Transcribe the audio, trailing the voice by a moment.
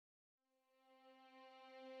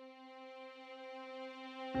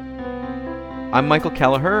I'm Michael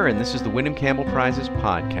Kelleher, and this is the Windham-Campbell Prizes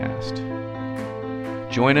podcast.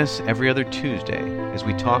 Join us every other Tuesday as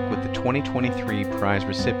we talk with the 2023 prize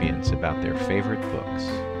recipients about their favorite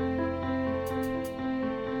books.